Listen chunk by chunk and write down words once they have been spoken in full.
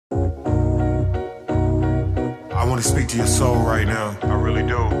to speak to your soul right now. I really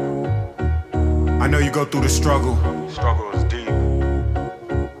do. I know you go through the struggle, Struggle is deep.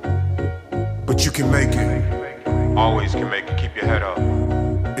 but you can make it. Always can make it. Keep your head up.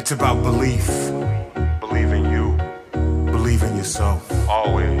 It's about belief. Believe in you. Believe in yourself.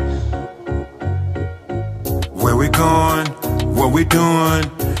 Always. Where we going? What we doing?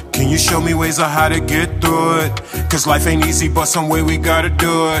 Can you show me ways of how to get through it? Cause life ain't easy, but some way we gotta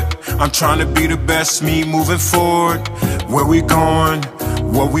do it. I'm trying to be the best me moving forward. Where we going?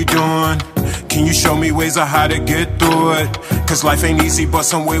 What we doing? Can you show me ways of how to get through it? Cause life ain't easy, but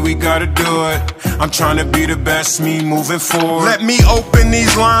some way we gotta do it. I'm trying to be the best me moving forward. Let me open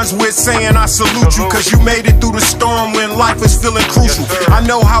these lines with saying I salute you, cause you made it through the storm when life was feeling crucial. I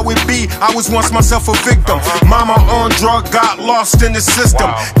know how it be, I was once myself a victim. Mama on drug, got lost in the system.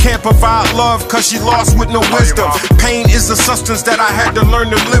 Can't provide love cause she lost with no wisdom. Pain is a substance that I had to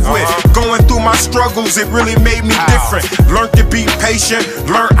learn to live with. Going through my struggles, it really made me different. Learned to be patient,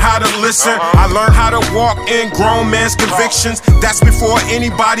 learned how to listen. I learned how to walk in grown man's convictions. That's before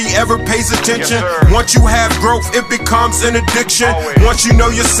anybody ever pays attention. Once you have growth, it becomes an addiction. Once you know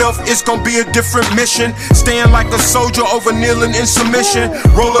yourself, it's gonna be a different mission. Stand like a soldier over kneeling in submission.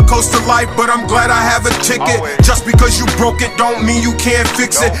 Roller coaster life, but I'm glad I have a ticket. Just because you broke it don't mean you can't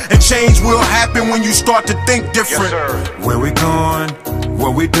fix it. And change will happen when you start to think different. Where we going?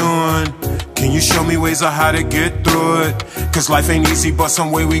 What we doing? Can you show me ways of how to get through it? Cause life ain't easy, but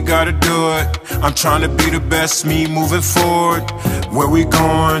some way we gotta do it. I'm trying to be the best me moving forward. Where we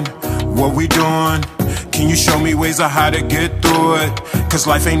going? What we doing? Can you show me ways of how to get through it? Cause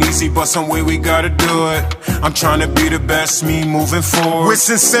life ain't easy, but some way we gotta do it. I'm trying to be the best me moving forward. With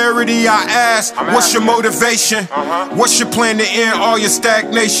sincerity I ask, what's your motivation? What's your plan to end all your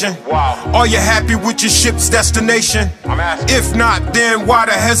stagnation? Are you happy with your ship's destination? If not, then why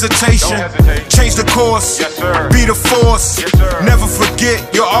the hesitation? Change the course, be the force. Never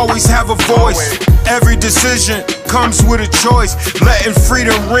forget, you'll always have a voice. Every decision comes with a choice. Letting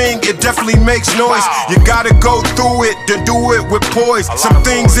freedom ring, it definitely makes noise. You gotta go through it, then do it with poise. Some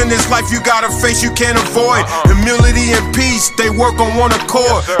things in this life you gotta face, you can't avoid. Humility and peace, they work on one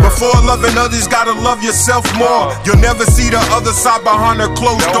accord. Before loving others, gotta love yourself more. You'll never see the other side behind a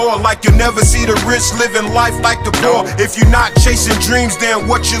closed door. Like you'll never see the rich living life like the poor. If you're not chasing dreams, then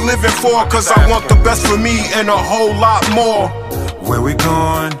what you living for? Cause I want the best for me and a whole lot more. Where we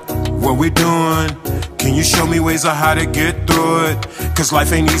going? What we doing? Can you show me ways of how to get through it? Cause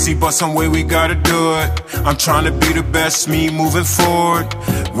life ain't easy, but some way we gotta do it. I'm trying to be the best me moving forward.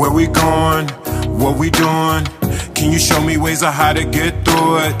 Where we going? What we doing? Can you show me ways of how to get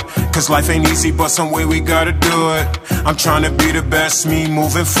through it? Cause life ain't easy, but some way we gotta do it. I'm trying to be the best me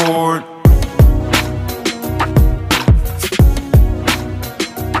moving forward.